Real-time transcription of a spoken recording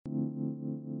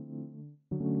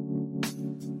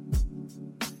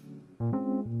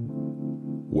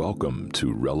Welcome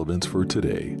to Relevance for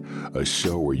Today, a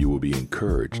show where you will be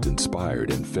encouraged,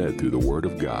 inspired, and fed through the Word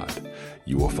of God.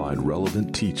 You will find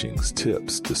relevant teachings,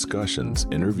 tips, discussions,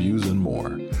 interviews, and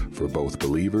more for both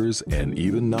believers and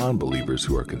even non-believers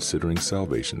who are considering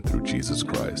salvation through Jesus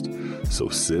Christ. So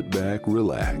sit back,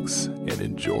 relax, and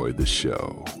enjoy the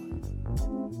show.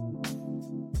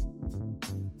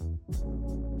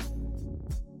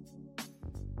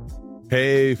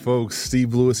 Hey folks,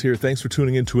 Steve Lewis here. Thanks for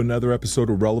tuning in to another episode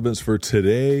of Relevance for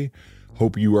Today.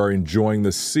 Hope you are enjoying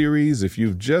the series. If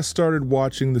you've just started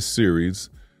watching the series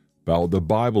about the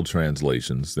Bible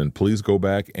translations, then please go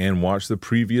back and watch the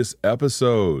previous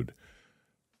episode.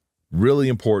 Really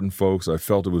important, folks. I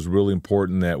felt it was really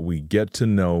important that we get to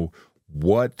know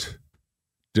what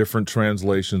different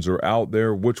translations are out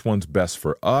there, which one's best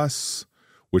for us,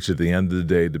 which at the end of the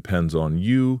day depends on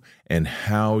you and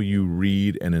how you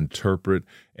read and interpret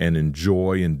and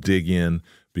enjoy and dig in.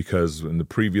 Because in the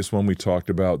previous one, we talked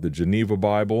about the Geneva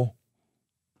Bible.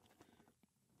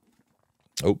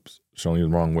 Oops, showing you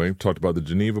the wrong way. Talked about the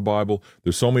Geneva Bible.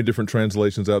 There's so many different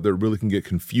translations out there, it really can get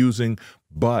confusing.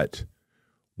 But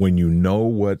when you know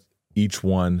what each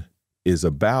one is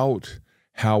about,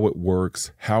 how it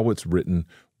works, how it's written,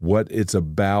 what it's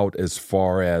about as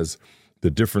far as the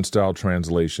different style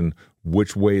translation,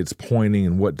 which way it's pointing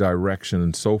and what direction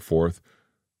and so forth,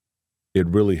 it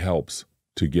really helps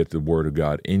to get the Word of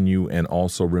God in you. And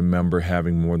also remember,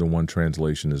 having more than one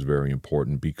translation is very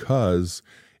important because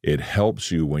it helps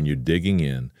you when you're digging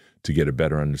in to get a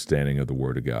better understanding of the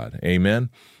Word of God. Amen?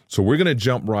 So we're going to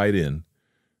jump right in.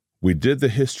 We did the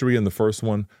history in the first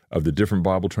one of the different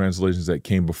Bible translations that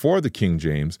came before the King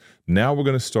James. Now we're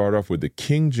going to start off with the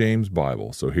King James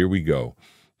Bible. So here we go.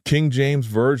 King James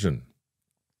Version,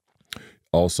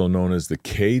 also known as the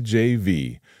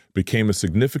KJV, became a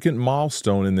significant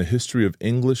milestone in the history of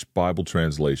English Bible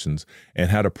translations and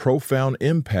had a profound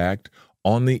impact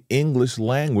on the English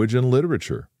language and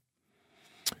literature.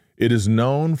 It is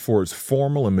known for its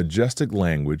formal and majestic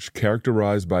language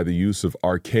characterized by the use of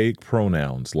archaic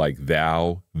pronouns like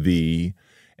thou, thee,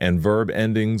 and verb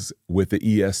endings with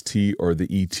the est or the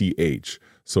eth.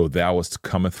 So thouest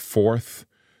cometh forth.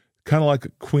 Kind of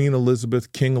like Queen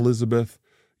Elizabeth, King Elizabeth,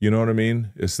 you know what I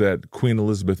mean? It's that Queen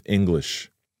Elizabeth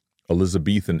English,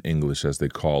 Elizabethan English as they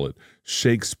call it,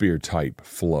 Shakespeare type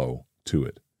flow to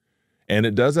it. And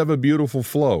it does have a beautiful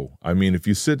flow. I mean, if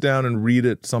you sit down and read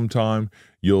it sometime,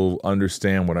 you'll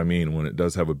understand what I mean when it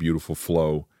does have a beautiful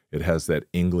flow. It has that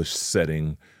English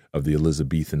setting of the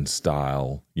Elizabethan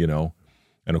style, you know?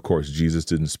 And of course, Jesus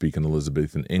didn't speak in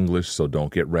Elizabethan English, so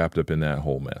don't get wrapped up in that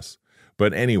whole mess.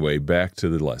 But anyway, back to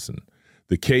the lesson.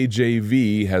 The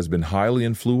KJV has been highly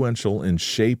influential in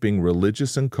shaping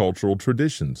religious and cultural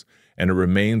traditions, and it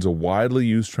remains a widely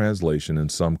used translation in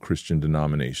some Christian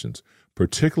denominations,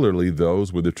 particularly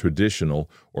those with a traditional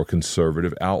or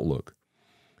conservative outlook.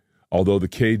 Although the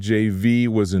KJV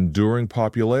was enduring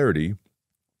popularity,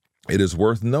 it is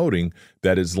worth noting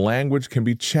that its language can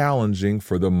be challenging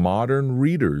for the modern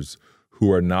readers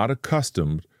who are not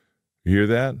accustomed. You hear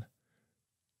that?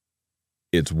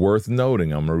 It's worth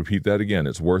noting, I'm going to repeat that again,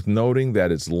 it's worth noting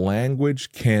that its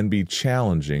language can be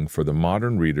challenging for the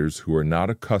modern readers who are not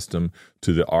accustomed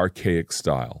to the archaic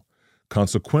style.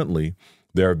 Consequently,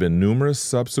 there have been numerous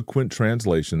subsequent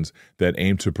translations that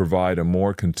aim to provide a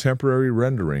more contemporary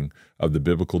rendering of the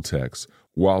biblical text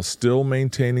while still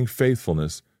maintaining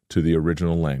faithfulness to the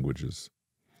original languages.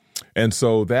 And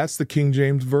so that's the King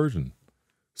James Version.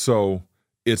 So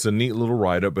it's a neat little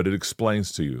write-up, but it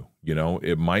explains to you. You know,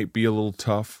 it might be a little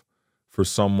tough for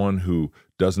someone who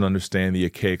doesn't understand the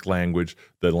archaic language,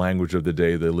 the language of the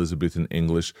day, the Elizabethan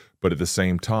English, but at the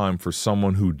same time, for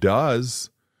someone who does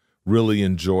really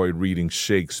enjoy reading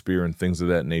Shakespeare and things of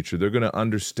that nature, they're going to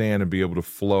understand and be able to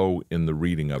flow in the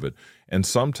reading of it. And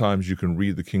sometimes you can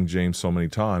read the King James so many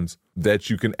times that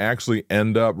you can actually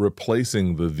end up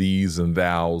replacing the these and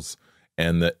thous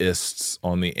and the ists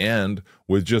on the end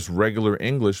with just regular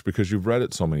English because you've read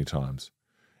it so many times.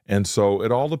 And so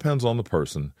it all depends on the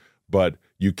person, but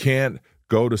you can't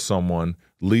go to someone,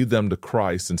 lead them to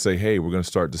Christ and say, hey, we're going to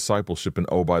start discipleship. And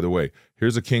oh, by the way,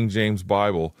 here's a King James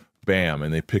Bible, bam.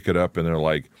 And they pick it up and they're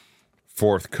like,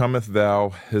 forth cometh thou,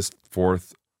 his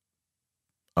forth.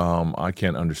 I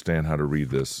can't understand how to read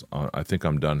this. I think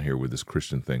I'm done here with this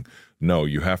Christian thing. No,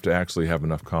 you have to actually have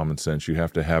enough common sense. You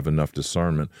have to have enough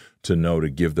discernment to know to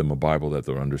give them a Bible that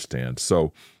they'll understand.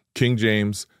 So King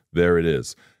James, there it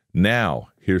is. Now,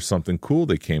 here's something cool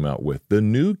they came out with, the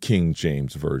New King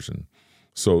James Version,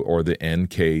 or the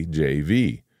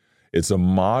NKJV. It's a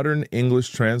modern English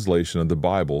translation of the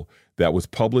Bible that was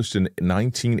published in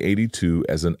 1982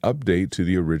 as an update to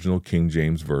the original King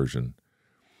James Version.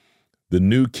 The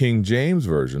New King James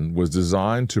Version was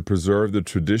designed to preserve the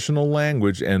traditional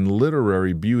language and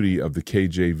literary beauty of the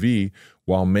KJV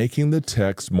while making the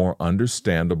text more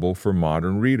understandable for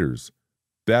modern readers.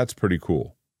 That's pretty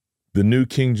cool. The New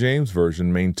King James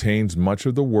Version maintains much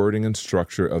of the wording and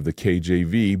structure of the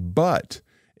KJV, but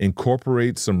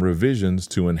incorporates some revisions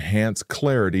to enhance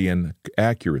clarity and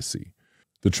accuracy.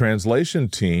 The translation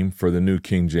team for the New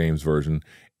King James Version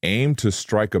aimed to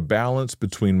strike a balance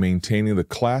between maintaining the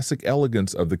classic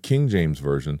elegance of the King James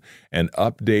Version and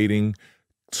updating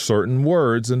certain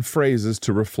words and phrases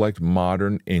to reflect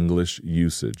modern English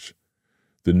usage.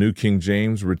 The New King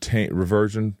James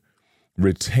Version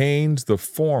retains the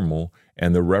formal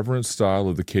and the reverent style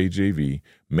of the KJV,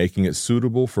 making it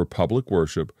suitable for public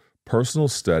worship, personal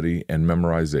study, and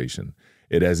memorization.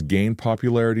 It has gained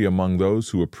popularity among those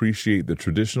who appreciate the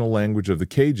traditional language of the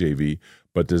KJV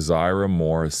but desire a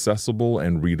more accessible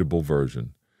and readable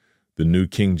version. The New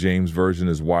King James Version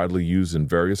is widely used in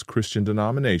various Christian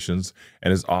denominations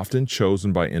and is often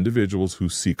chosen by individuals who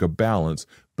seek a balance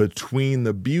between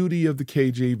the beauty of the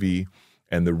KJV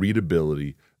and the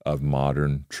readability of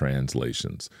modern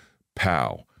translations.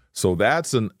 Pow. So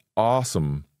that's an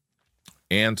awesome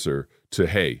answer to,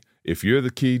 hey, if you're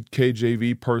the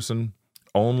KJV person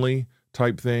only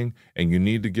type thing and you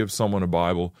need to give someone a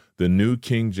Bible, the New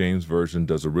King James Version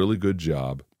does a really good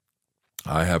job.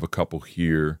 I have a couple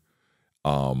here.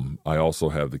 I also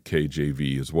have the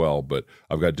KJV as well, but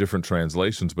I've got different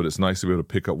translations, but it's nice to be able to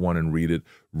pick up one and read it,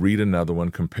 read another one,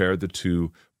 compare the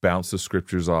two, bounce the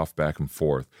scriptures off back and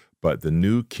forth. But the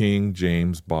New King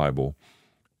James Bible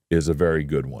is a very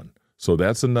good one. So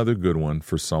that's another good one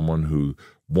for someone who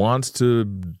wants to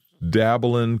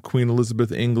dabble in Queen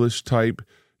Elizabeth English type,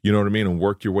 you know what I mean, and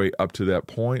work your way up to that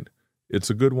point.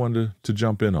 It's a good one to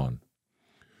jump in on.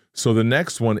 So the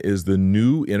next one is the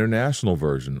New International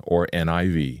Version, or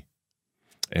NIV.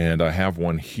 And I have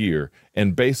one here.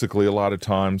 And basically, a lot of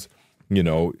times, you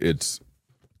know, it's,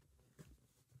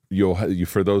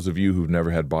 for those of you who've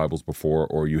never had Bibles before,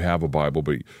 or you have a Bible,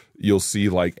 but you'll see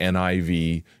like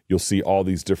NIV, you'll see all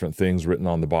these different things written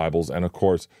on the Bibles. And of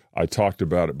course, I talked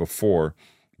about it before,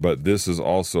 but this is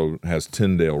also has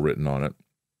Tyndale written on it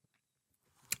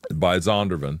by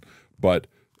Zondervan, but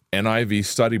NIV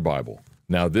Study Bible.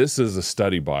 Now, this is a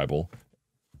study Bible,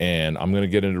 and I'm going to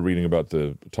get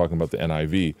into talking about the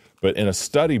NIV, but in a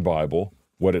study Bible,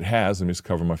 what it has, let me just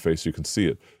cover my face so you can see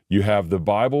it. You have the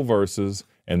Bible verses,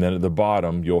 and then at the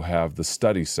bottom, you'll have the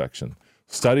study section.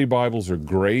 Study Bibles are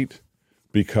great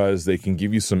because they can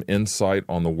give you some insight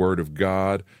on the Word of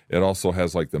God. It also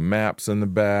has like the maps in the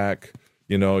back.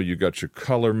 You know, you got your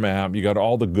color map. You got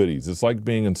all the goodies. It's like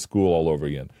being in school all over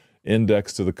again.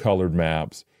 Index to the colored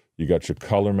maps. You got your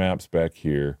color maps back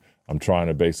here. I'm trying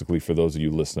to basically, for those of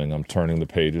you listening, I'm turning the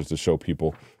pages to show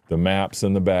people the maps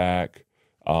in the back.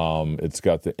 It's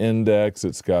got the index.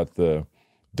 It's got the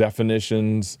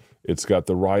definitions. It's got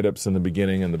the write-ups in the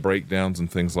beginning and the breakdowns and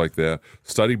things like that.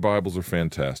 Study Bibles are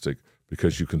fantastic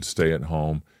because you can stay at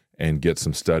home and get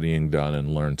some studying done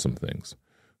and learn some things.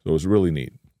 So it's really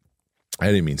neat. I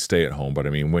didn't mean stay at home, but I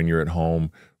mean when you're at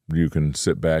home, you can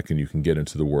sit back and you can get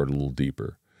into the Word a little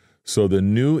deeper. So the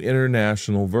New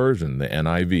International Version, the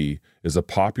NIV, is a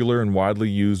popular and widely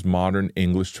used modern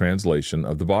English translation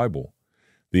of the Bible.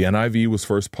 The NIV was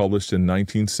first published in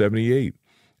 1978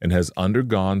 and has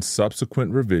undergone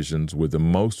subsequent revisions, with the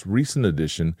most recent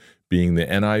edition being the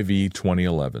NIV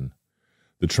 2011.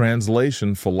 The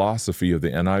translation philosophy of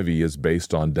the NIV is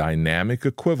based on dynamic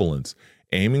equivalence,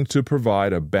 aiming to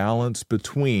provide a balance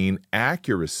between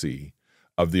accuracy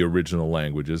of the original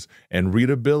languages and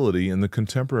readability in the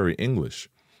contemporary English.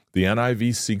 The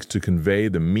NIV seeks to convey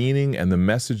the meaning and the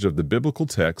message of the biblical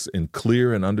text in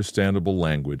clear and understandable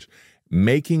language,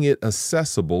 making it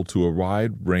accessible to a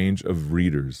wide range of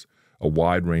readers.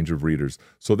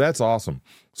 So that's awesome.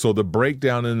 So the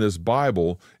breakdown in this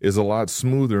Bible is a lot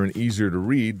smoother and easier to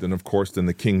read than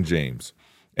the King James.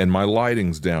 And my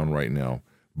lighting's down right now.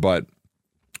 But,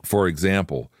 for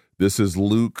example, this is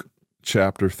Luke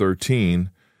chapter 13.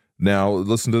 Now,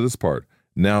 listen to this part.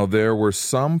 Now there were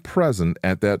some present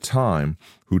at that time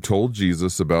who told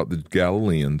Jesus about the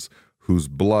Galileans whose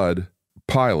blood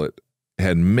Pilate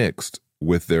had mixed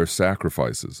with their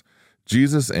sacrifices.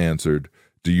 Jesus answered,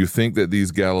 "Do you think that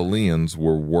these Galileans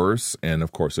were worse?" And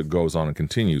of course it goes on and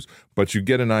continues. But you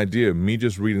get an idea of me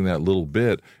just reading that little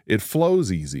bit. It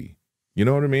flows easy. You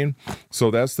know what I mean? So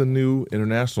that's the New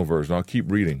International Version. I'll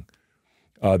keep reading.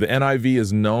 The NIV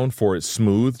is known for its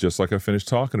smooth, just like I finished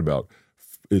talking about,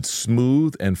 its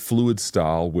smooth and fluid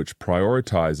style, which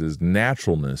prioritizes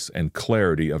naturalness and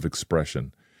clarity of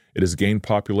expression. It has gained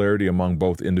popularity among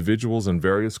both individuals and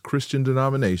various Christian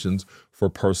denominations for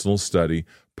personal study,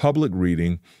 public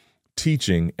reading,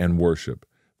 teaching, and worship.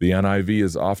 The NIV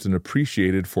is often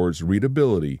appreciated for its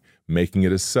readability, making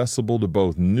it accessible to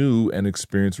both new and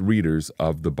experienced readers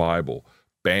of the Bible.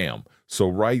 Bam! So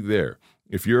right there,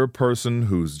 if you're a person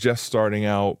who's just starting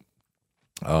out,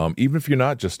 even if you're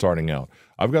not just starting out,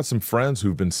 I've got some friends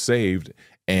who've been saved,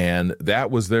 and that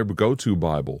was their go-to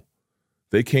Bible.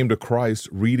 They came to Christ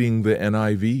reading the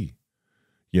NIV.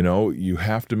 You know, you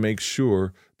have to make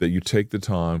sure that you take the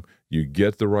time, you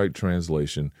get the right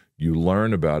translation, you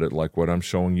learn about it like what I'm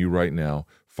showing you right now,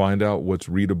 find out what's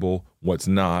readable, what's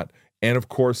not. And of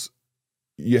course,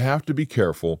 you have to be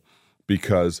careful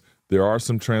because there are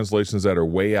some translations that are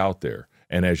way out there.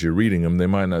 And as you're reading them, they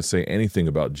might not say anything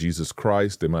about Jesus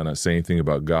Christ. They might not say anything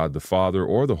about God the Father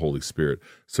or the Holy Spirit.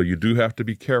 So you do have to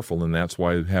be careful, and that's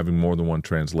why having more than one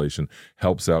translation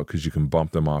helps out, because you can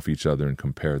bump them off each other and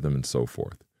compare them and so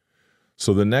forth.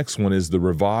 So the next one is the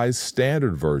Revised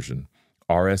Standard Version,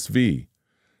 RSV.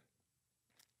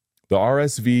 The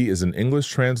RSV is an English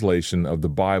translation of the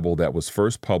Bible that was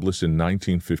first published in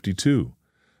 1952.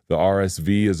 The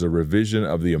RSV is a revision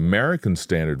of the American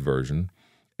Standard Version,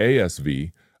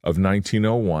 ASV, of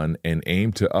 1901, and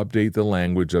aimed to update the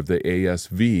language of the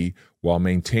ASV while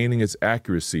maintaining its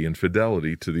accuracy and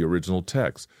fidelity to the original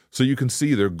text. So you can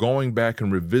see they're going back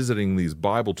and revisiting these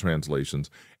Bible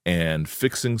translations and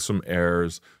fixing some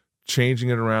errors, changing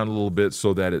it around a little bit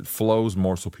so that it flows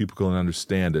more so people can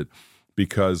understand it.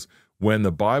 Because when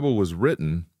the Bible was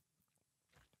written,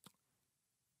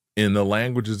 in the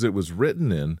languages it was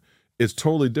written in, it's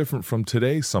totally different from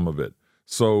today, some of it.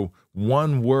 So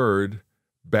one word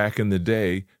back in the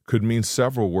day could mean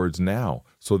several words now.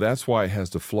 So that's why it has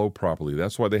to flow properly.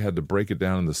 That's why they had to break it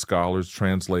down, and the scholars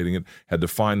translating it had to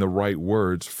find the right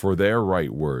words for their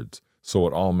right words. So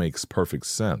it all makes perfect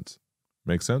sense.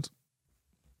 Make sense?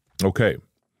 Okay.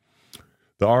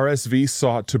 The RSV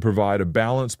sought to provide a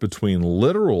balance between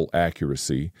literal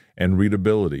accuracy and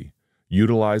readability,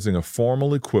 utilizing a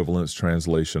formal equivalence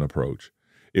translation approach.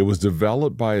 It was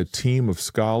developed by a team of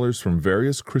scholars from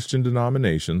various Christian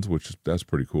denominations, that's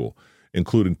pretty cool,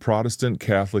 including Protestant,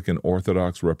 Catholic, and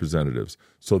Orthodox representatives.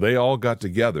 So they all got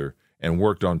together and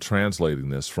worked on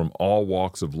translating this from all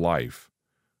walks of life,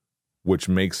 which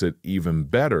makes it even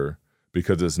better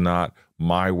because it's not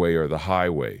my way or the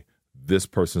highway, this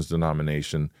person's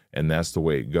denomination, and that's the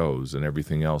way it goes, and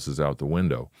everything else is out the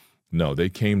window. No, they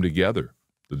came together.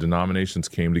 The denominations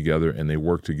came together, and they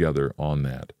worked together on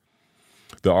that.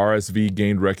 The RSV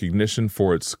gained recognition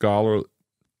for its scholarly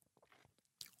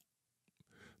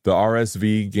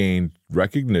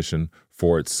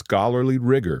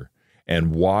rigor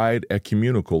and wide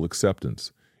ecumenical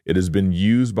acceptance. It has been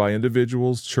used by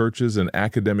individuals, churches, and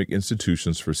academic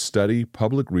institutions for study,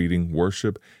 public reading,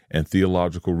 worship, and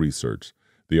theological research.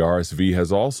 The RSV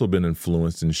has also been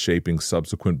influenced in shaping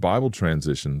subsequent Bible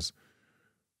translations,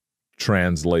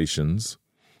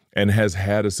 and has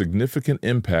had a significant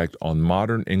impact on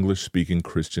modern English-speaking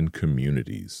Christian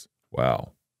communities.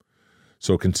 Wow.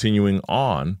 So continuing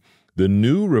on, the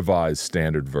New Revised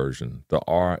Standard Version, the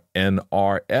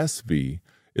NRSV,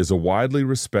 is a widely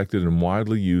respected and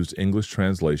widely used English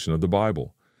translation of the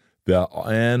Bible. The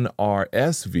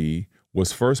NRSV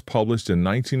was first published in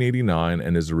 1989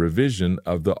 and is a revision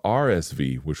of the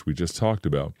RSV, which we just talked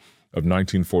about, of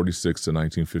 1946 to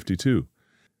 1952.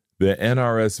 The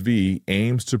NRSV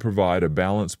aims to provide a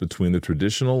balance between the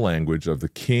traditional language of the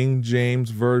King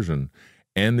James Version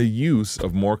and the use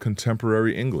of more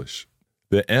contemporary English.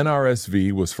 The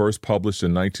NRSV was first published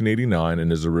in 1989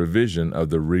 and is a revision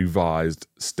of the Revised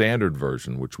Standard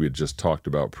Version, which we had just talked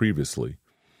about previously.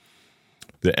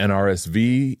 The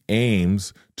NRSV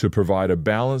aims to provide a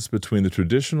balance between the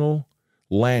traditional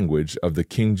language of the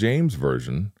King James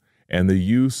Version and the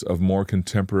use of more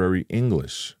contemporary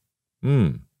English.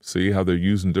 See how they're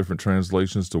using different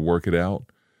translations to work it out?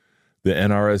 The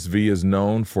NRSV is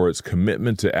known for its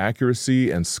commitment to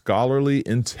accuracy and scholarly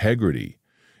integrity.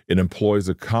 It employs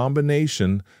a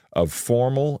combination of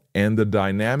formal and the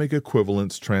dynamic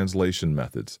equivalence translation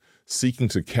methods, seeking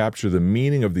to capture the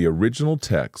meaning of the original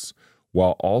text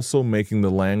while also making the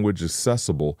language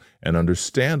accessible and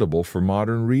understandable for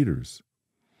modern readers.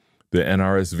 The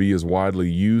NRSV is widely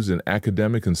used in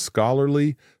academic and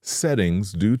scholarly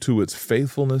settings due to its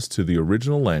faithfulness to the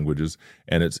original languages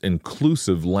and its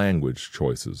inclusive language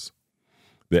choices.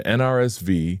 The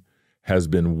NRSV has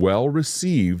been well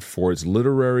received for its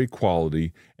literary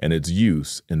quality and its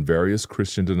use in various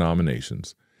Christian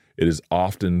denominations. It is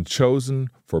often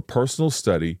chosen for personal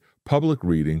study, public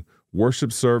reading,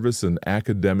 worship service, and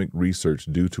academic research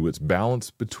due to its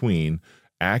balance between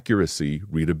accuracy,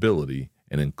 readability,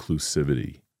 and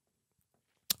inclusivity.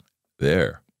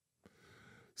 There.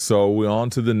 So we're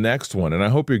on to the next one, and I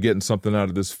hope you're getting something out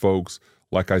of this, folks.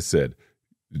 Like I said,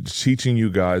 teaching you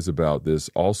guys about this,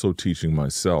 also teaching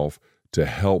myself to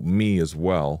help me as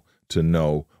well to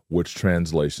know which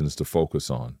translations to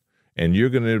focus on. And you're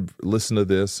going to listen to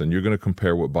this, and you're going to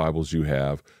compare what Bibles you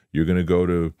have. You're going to go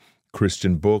to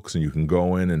Christian Books, and you can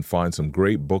go in and find some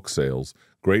great book sales,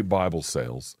 great Bible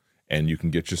sales, and you can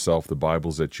get yourself the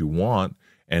Bibles that you want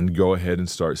and go ahead and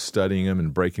start studying them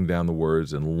and breaking down the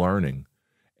words and learning.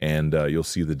 And you'll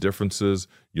see the differences.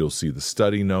 You'll see the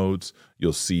study notes.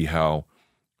 You'll see how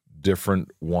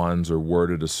different ones are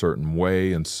worded a certain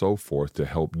way and so forth to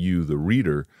help you, the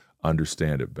reader,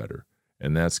 understand it better.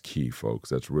 And that's key,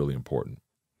 folks. That's really important.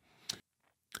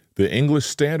 The English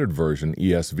Standard Version,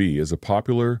 ESV, is a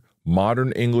popular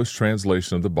modern English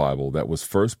translation of the Bible that was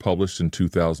first published in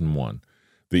 2001.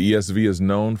 The ESV is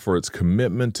known for its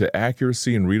commitment to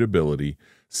accuracy and readability,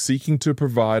 seeking to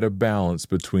provide a balance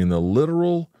between the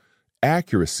literal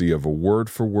accuracy of a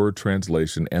word-for-word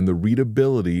translation and the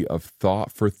readability of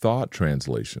thought-for-thought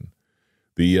translation.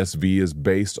 The ESV is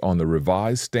based on the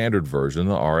Revised Standard Version,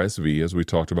 the RSV, as we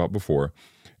talked about before,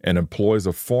 and employs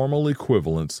a formal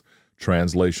equivalence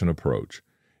translation approach.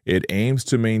 It aims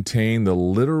to maintain the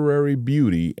literary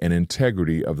beauty and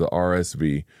integrity of the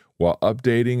RSV while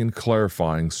updating and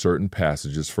clarifying certain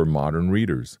passages for modern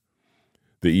readers.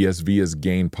 The ESV has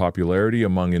gained popularity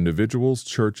among individuals,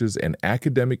 churches, and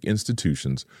academic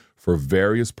institutions for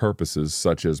various purposes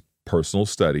such as personal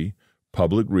study,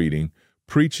 public reading,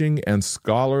 preaching, and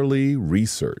scholarly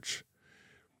research.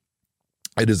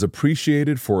 It is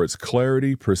appreciated for its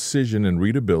clarity, precision, and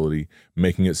readability,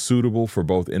 making it suitable for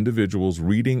both individuals'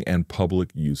 reading and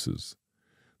public uses.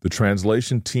 The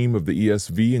translation team of the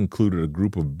ESV included a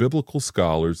group of biblical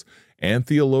scholars and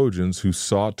theologians who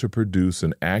sought to produce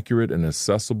an accurate and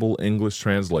accessible English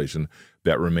translation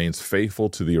that remains faithful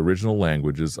to the original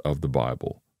languages of the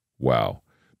Bible. Wow,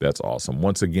 that's awesome.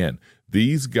 Once again,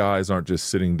 these guys aren't just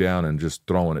sitting down and just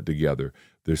throwing it together.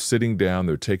 They're sitting down,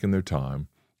 they're taking their time,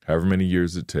 however many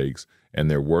years it takes,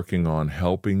 and they're working on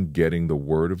helping getting the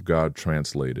Word of God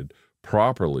translated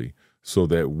properly so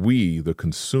that we, the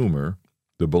consumer,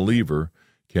 the believer,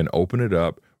 can open it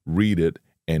up, read it,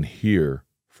 and hear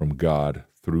from God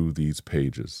through these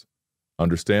pages.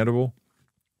 Understandable?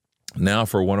 Now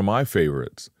for one of my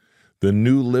favorites, the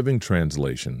New Living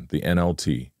Translation, the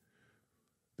NLT.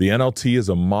 The NLT is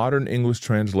a modern English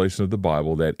translation of the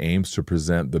Bible that aims to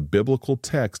present the biblical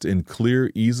text in clear,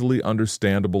 easily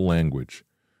understandable language.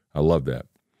 I love that.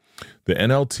 The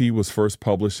NLT was first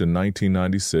published in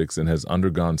 1996 and has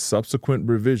undergone subsequent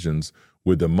revisions,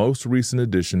 with the most recent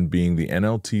edition being the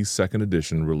NLT Second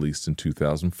Edition released in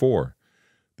 2004.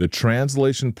 The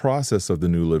translation process of the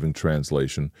New Living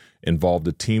Translation involved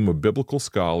a team of biblical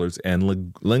scholars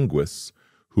and linguists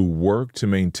who worked to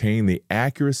maintain the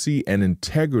accuracy and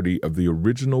integrity of the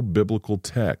original biblical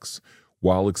text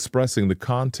while expressing the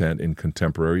content in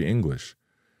contemporary English.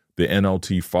 The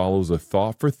NLT follows a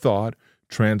thought-for-thought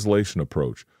translation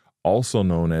approach, also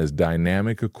known as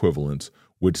dynamic equivalence,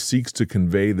 which seeks to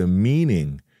convey the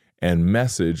meaning and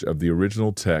message of the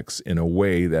original text in a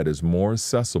way that is more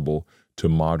accessible to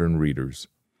modern readers.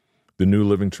 The New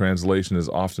Living Translation is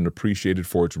often appreciated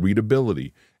for its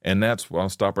readability, and I'll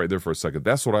stop right there for a second.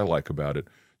 That's what I like about it.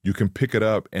 You can pick it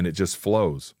up and it just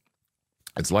flows.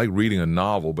 It's like reading a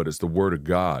novel, but it's the Word of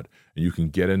God, and you can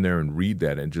get in there and read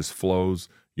that, and it just flows.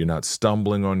 You're not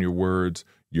stumbling on your words.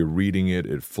 You're reading it.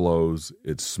 It flows.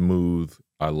 It's smooth.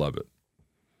 I love it.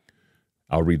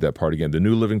 I'll read that part again. The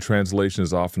New Living Translation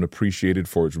is often appreciated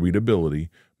for its readability,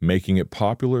 making it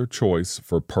popular choice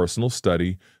for personal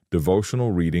study,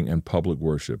 devotional reading, and public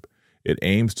worship. It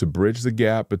aims to bridge the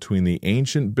gap between the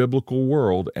ancient biblical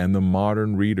world and the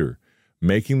modern reader,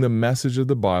 making the message of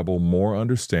the Bible more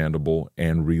understandable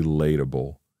and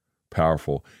relatable.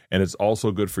 Powerful. And it's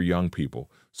also good for young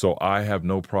people. So I have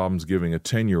no problems giving a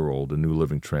 10-year-old a New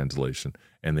Living Translation,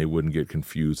 and they wouldn't get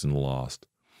confused and lost.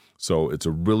 So it's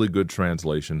a really good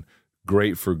translation,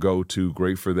 great for go-to,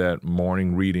 great for that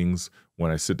morning readings.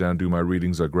 When I sit down and do my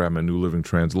readings, I grab my New Living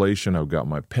Translation. I've got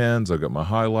my pens, I've got my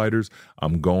highlighters.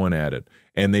 I'm going at it.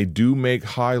 And they do make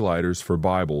highlighters for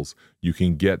Bibles. You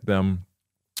can get them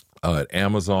at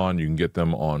Amazon. You can get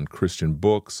them on Christian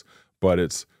Books,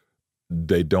 but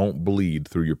they don't bleed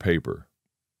through your paper.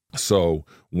 So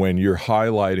when you're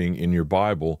highlighting in your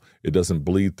Bible, it doesn't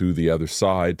bleed through the other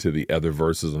side to the other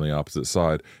verses on the opposite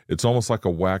side. It's almost like a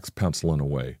wax pencil in a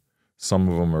way. Some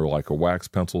of them are like a wax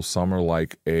pencil. Some are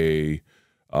like a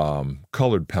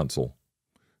colored pencil.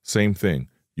 Same thing.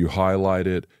 You highlight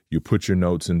it, you put your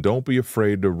notes in. Don't be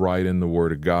afraid to write in the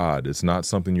Word of God. It's not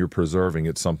something you're preserving.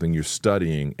 It's something you're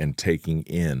studying and taking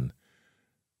in,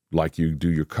 like you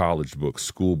do your college books,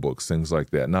 school books, things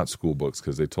like that. Not school books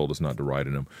because they told us not to write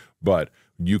in them. But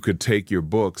you could take your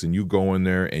books and you go in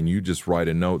there and you just write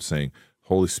a note saying,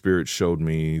 Holy Spirit showed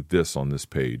me this on this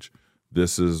page.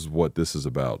 This is what this is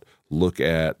about. Look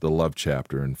at the love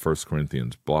chapter in 1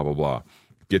 Corinthians, blah, blah, blah.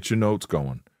 Get your notes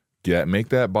going. Make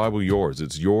that Bible yours.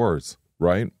 It's yours,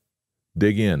 right?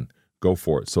 Dig in. Go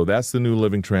for it. So that's the New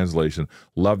Living Translation.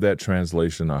 Love that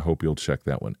translation. I hope you'll check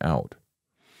that one out.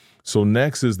 So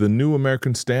next is the New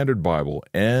American Standard Bible,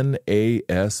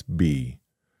 NASB.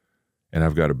 And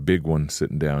I've got a big one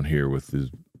sitting down here with the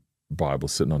Bible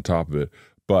sitting on top of it.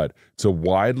 But it's a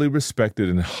widely respected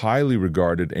and highly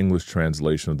regarded English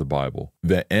translation of the Bible.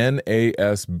 The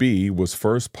NASB was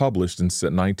first published in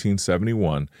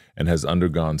 1971 and has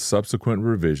undergone subsequent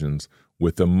revisions,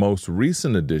 with the most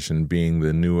recent edition being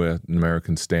the New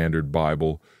American Standard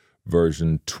Bible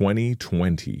version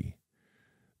 2020.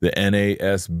 The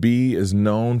NASB is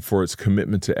known for its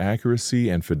commitment to accuracy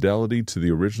and fidelity to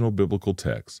the original biblical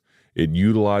text. It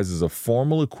utilizes a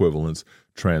formal equivalence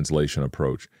translation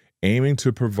approach, aiming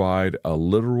to provide a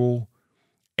literal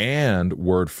and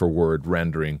word-for-word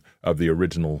rendering of the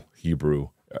original Hebrew,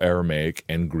 Aramaic,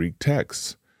 and Greek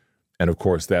texts. And of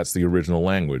course, that's the original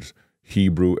language,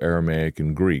 Hebrew, Aramaic,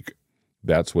 and Greek.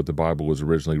 That's what the Bible was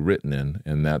originally written in,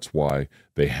 and that's why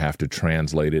they have to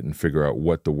translate it and figure out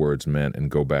what the words meant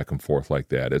and go back and forth like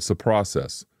that. It's a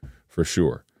process, for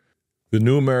sure. The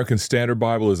New American Standard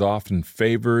Bible is often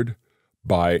favored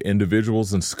by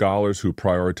individuals and scholars who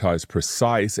prioritize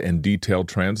precise and detailed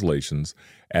translations,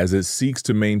 as it seeks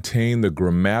to maintain the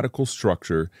grammatical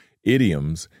structure,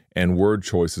 idioms, and word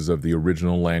choices of the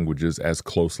original languages as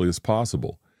closely as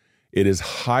possible. It is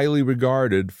highly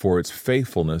regarded for its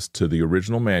faithfulness to the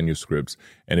original manuscripts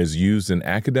and is used in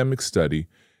academic study,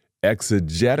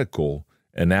 exegetical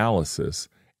analysis,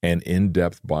 and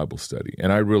in-depth Bible study.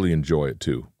 And I really enjoy it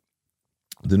too.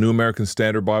 The New American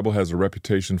Standard Bible has a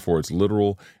reputation for its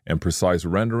literal and precise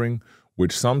rendering,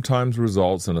 which sometimes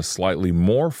results in a slightly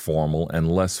more formal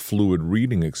and less fluid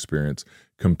reading experience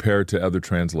compared to other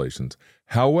translations.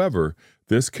 However,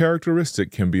 this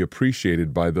characteristic can be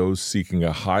appreciated by those seeking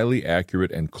a highly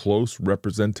accurate and close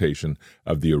representation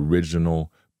of the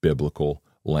original biblical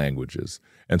languages.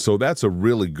 And so that's a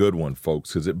really good one,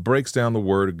 folks, because it breaks down the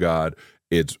Word of God.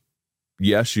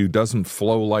 Yes, you doesn't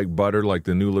flow like butter like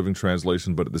the New Living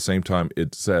Translation, but at the same time,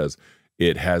 it says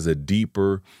it has a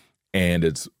deeper and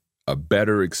it's a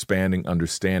better expanding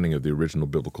understanding of the original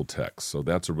biblical text. So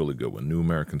that's a really good one, New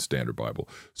American Standard Bible.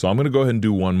 So I'm going to go ahead and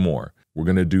do one more. We're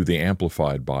going to do the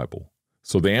Amplified Bible.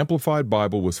 So the Amplified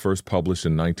Bible was first published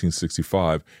in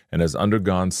 1965 and has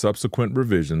undergone subsequent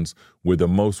revisions, with the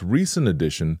most recent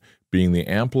edition being the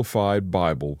Amplified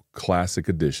Bible Classic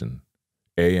Edition,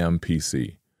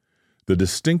 AMPC. The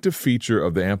distinctive feature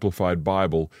of the Amplified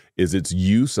Bible is its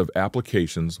use of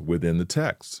applications within the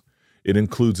text. It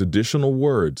includes additional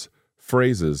words,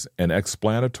 phrases, and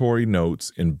explanatory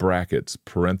notes in brackets,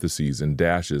 parentheses, and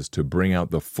dashes to bring out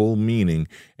the full meaning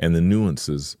and the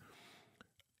nuances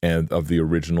of the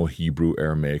original Hebrew,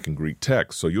 Aramaic, and Greek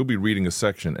text. So you'll be reading a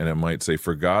section and it might say,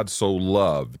 "For God so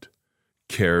loved,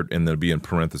 cared," and there'll be in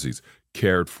parentheses,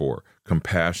 "cared for,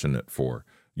 compassionate for."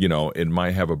 You know, it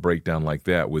might have a breakdown like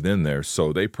that within there.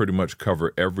 So they pretty much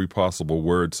cover every possible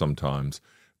word sometimes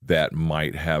that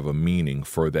might have a meaning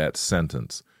for that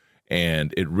sentence.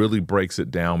 And it really breaks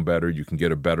it down better. You can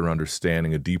get a better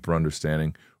understanding, a deeper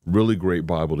understanding. Really great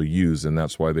Bible to use, and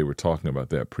that's why they were talking about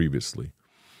that previously.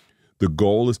 The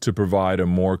goal is to provide a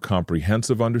more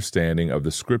comprehensive understanding of the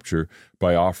Scripture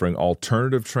by offering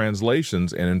alternative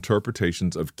translations and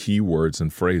interpretations of key words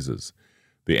and phrases.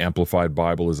 The Amplified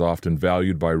Bible is often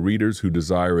valued by readers who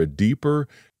desire a deeper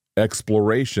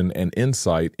exploration and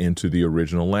insight into the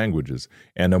original languages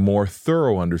and a more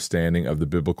thorough understanding of the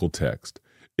biblical text.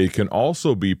 It can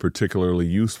also be particularly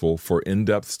useful for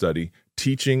in-depth study,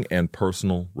 teaching, and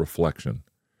personal reflection.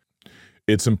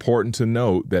 It's important to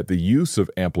note that the use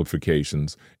of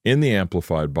amplifications in the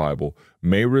Amplified Bible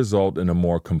may result in a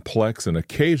more complex and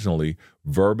occasionally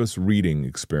verbose reading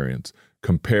experience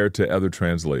compared to other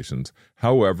translations.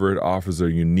 However, it offers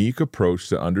a unique approach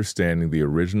to understanding the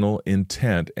original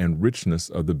intent and richness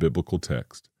of the biblical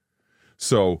text.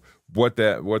 So what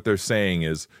they're saying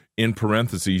is, in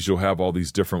parentheses, you'll have all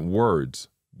these different words,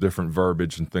 different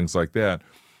verbiage and things like that.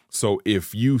 So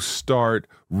if you start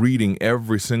reading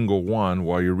every single one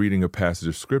while you're reading a passage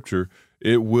of Scripture,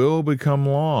 It will become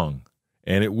long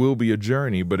and it will be a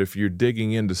journey, but if you're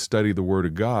digging in to study the Word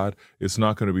of God, it's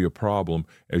not going to be a problem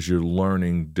as you're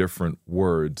learning different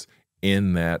words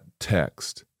in that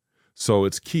text. So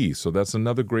it's key. So that's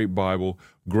another great Bible,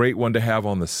 great one to have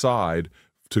on the side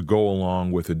to go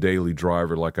along with a daily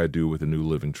driver like I do with the New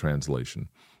Living Translation.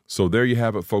 So there you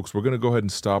have it, folks. We're going to go ahead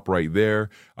and stop right there.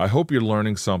 I hope you're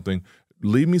learning something.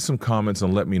 Leave me some comments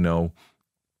and let me know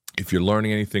if you're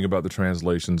learning anything about the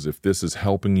translations, if this is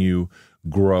helping you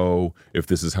grow, if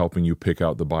this is helping you pick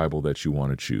out the Bible that you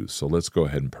want to choose. So let's go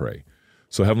ahead and pray.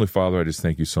 So Heavenly Father, I just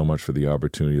thank you so much for the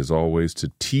opportunity, as always,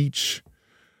 to teach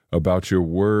about your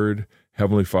word.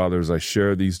 Heavenly Father, as I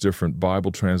share these different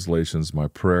Bible translations, my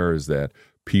prayer is that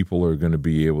people are going to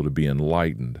be able to be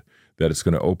enlightened, that it's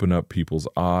going to open up people's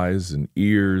eyes and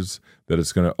ears, that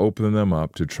it's going to open them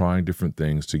up to trying different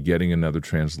things, to getting another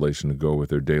translation to go with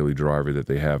their daily driver that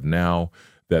they have now,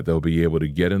 that they'll be able to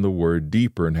get in the Word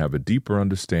deeper and have a deeper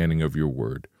understanding of your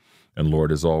Word. And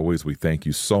Lord, as always, we thank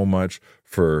you so much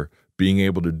for being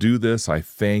able to do this. I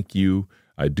thank you.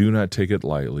 I do not take it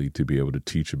lightly to be able to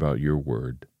teach about your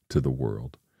Word to the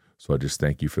world. So I just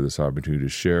thank you for this opportunity to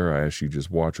share. I ask you just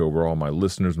watch over all my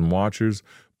listeners and watchers.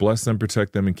 Bless them,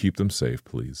 protect them, and keep them safe,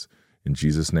 please. In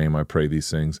Jesus' name, I pray these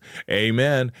things.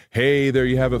 Amen. Hey, there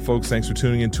you have it, folks. Thanks for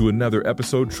tuning in to another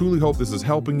episode. Truly hope this is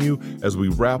helping you as we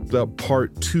wrapped up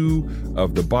part 2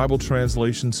 of the Bible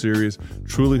translation series.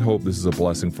 Truly hope this is a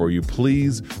blessing for you.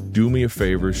 Please do me a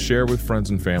favor, share with friends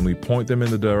and family, point them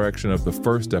in the direction of the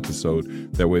first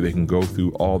episode. That way they can go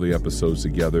through all the episodes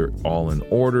together, all in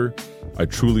order. I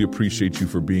truly appreciate you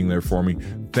for being there for me.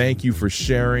 Thank you for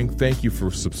sharing. Thank you for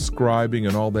subscribing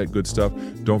and all that good stuff.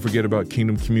 Don't forget about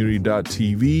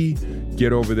kingdomcommunity.tv.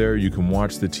 Get over there. You can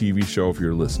watch the TV show if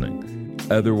you're listening.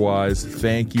 Otherwise,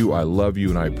 thank you. I love you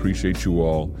and I appreciate you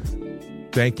all.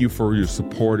 Thank you for your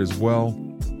support as well.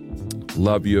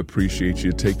 Love you. Appreciate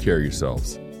you. Take care of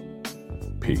yourselves.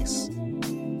 Peace.